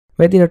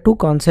Where there are two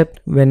concepts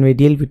when we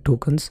deal with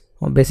tokens,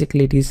 or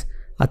basically it is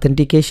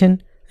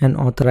authentication and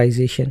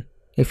authorization.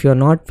 If you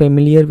are not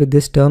familiar with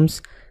these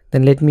terms,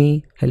 then let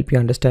me help you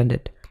understand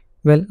it.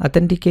 Well,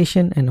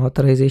 authentication and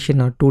authorization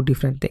are two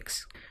different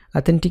things.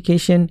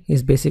 Authentication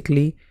is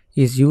basically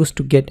used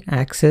to get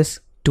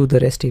access to the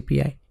REST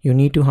API. You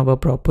need to have a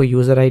proper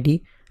user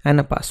ID and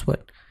a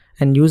password.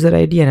 And user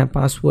ID and a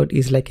password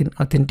is like an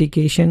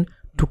authentication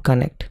to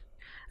connect.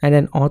 And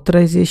an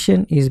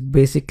authorization is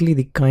basically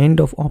the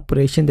kind of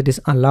operation that is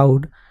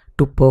allowed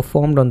to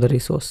performed on the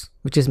resource,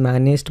 which is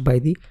managed by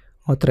the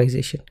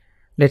authorization.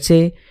 Let's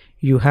say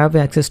you have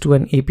access to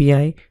an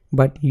API,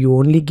 but you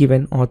only give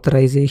an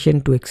authorization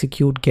to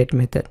execute get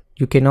method.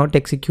 You cannot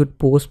execute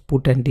post,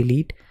 put and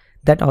delete.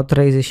 That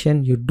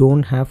authorization you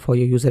don't have for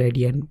your user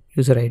ID and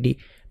user ID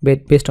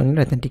based on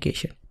your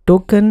authentication.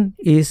 Token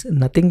is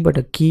nothing but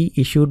a key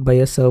issued by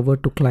a server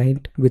to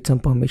client with some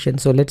permission.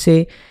 So let's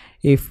say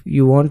if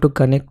you want to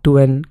connect to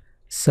an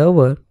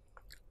server,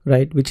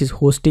 right, which is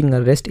hosting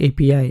a REST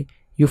API,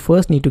 you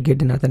first need to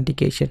get an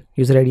authentication,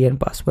 user ID and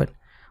password.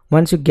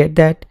 Once you get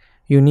that,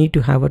 you need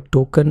to have a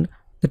token.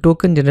 The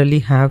token generally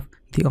have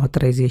the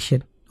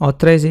authorization.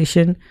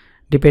 Authorization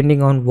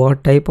depending on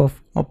what type of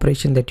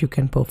operation that you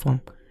can perform.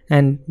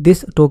 And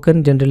this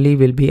token generally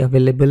will be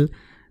available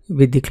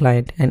with the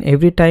client, and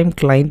every time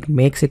client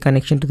makes a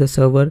connection to the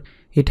server,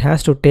 it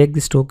has to take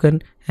this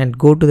token and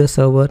go to the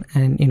server,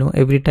 and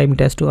every time it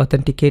has to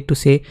authenticate to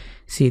say,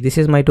 see, this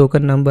is my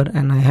token number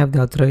and I have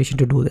the authorization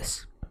to do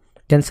this.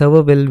 Then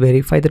server will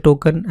verify the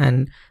token,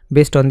 and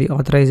based on the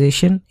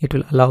authorization it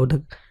will allow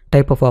the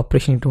type of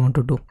operation you want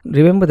to do.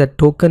 Remember that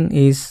token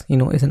is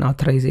an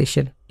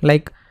authorization,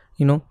 like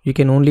you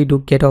can only do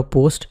get or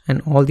post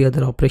and all the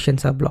other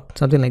operations are blocked,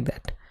 something like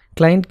that.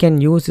 Client can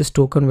use this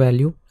token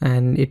value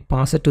and it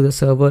passes it to the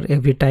server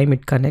every time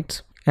it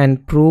connects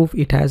and prove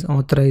it has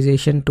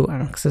authorization to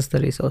access the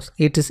resource.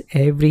 It is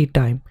every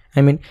time,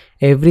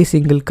 every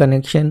single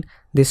connection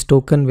this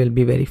token will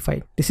be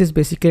verified. This is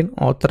basically an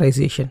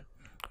authorization,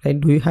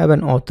 right? Do you have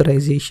an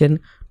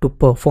authorization to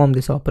perform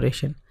this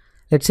operation?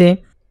 Let's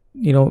say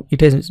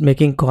it is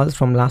making calls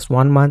from last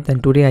 1 month,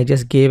 and today I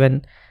just gave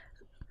an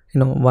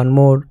one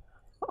more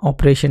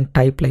operation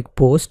type like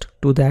post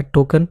to that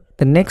token.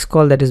 The next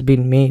call that is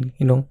being made,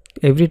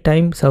 every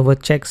time server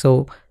checks,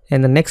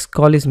 and the next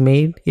call is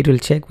made, it will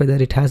check whether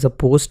it has a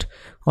post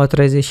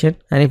authorization,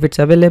 and if it's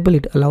available,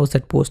 it allows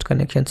that post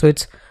connection. So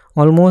it's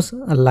almost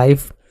a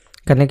live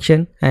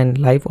connection and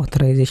live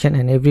authorization,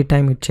 and every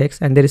time it checks,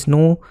 and there is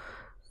no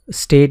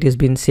state is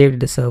being saved in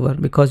the server,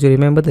 because you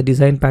remember the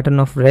design pattern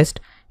of REST,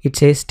 it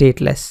says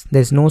stateless.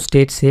 There's no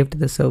state saved to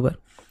the server.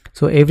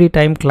 So every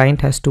time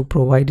client has to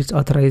provide its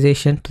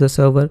authorization to the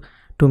server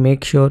to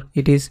make sure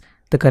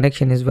the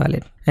connection is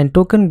valid. And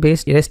token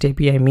based REST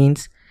API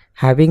means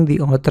having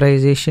the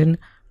authorization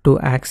to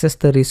access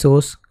the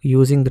resource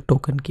using the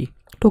token key.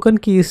 Token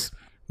key is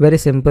very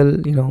simple,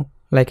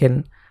 like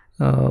an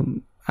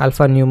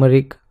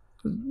alphanumeric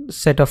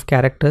set of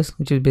characters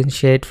which has been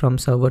shared from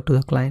server to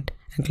the client,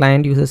 and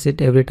client uses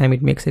it every time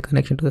it makes a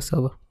connection to the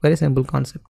server. Very simple concept.